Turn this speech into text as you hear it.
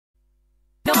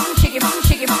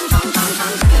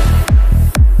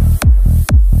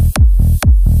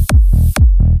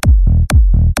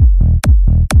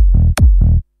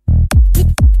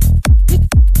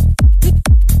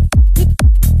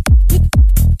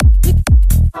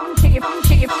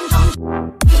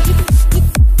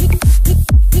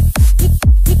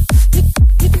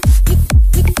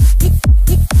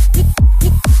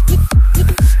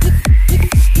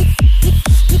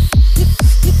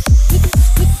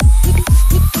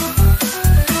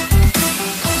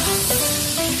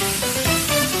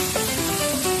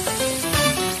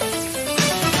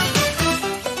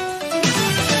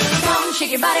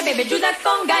baby, do that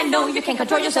conga. No, you can't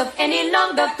control yourself any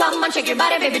longer. Come on, shake your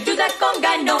body, baby, do that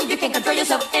conga. No, you can't control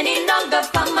yourself any longer.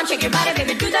 Come on, shake your body,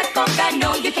 baby, do that conga.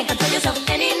 No, you can't control yourself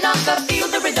any longer. Feel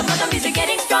the rhythm of the music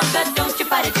getting stronger. Don't you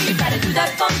fight it till you try to do that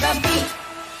conga beat.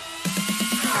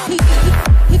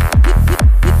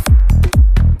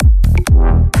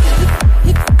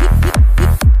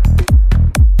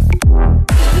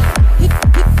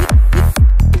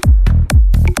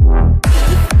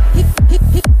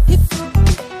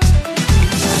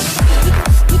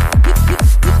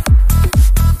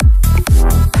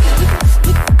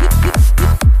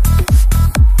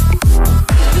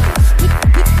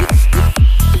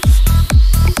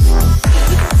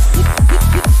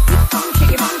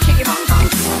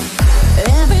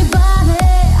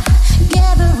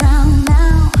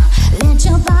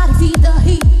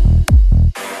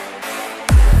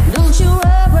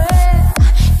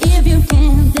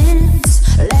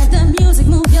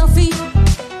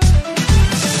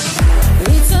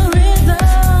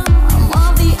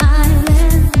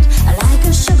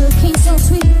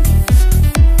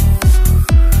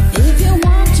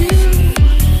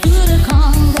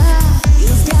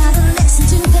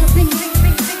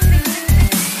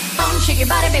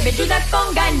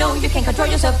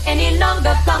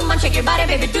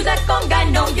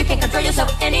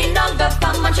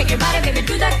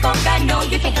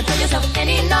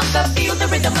 Feel the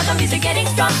rhythm of the music getting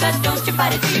stronger. Don't you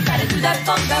fight it till you try to do that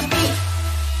conga beat.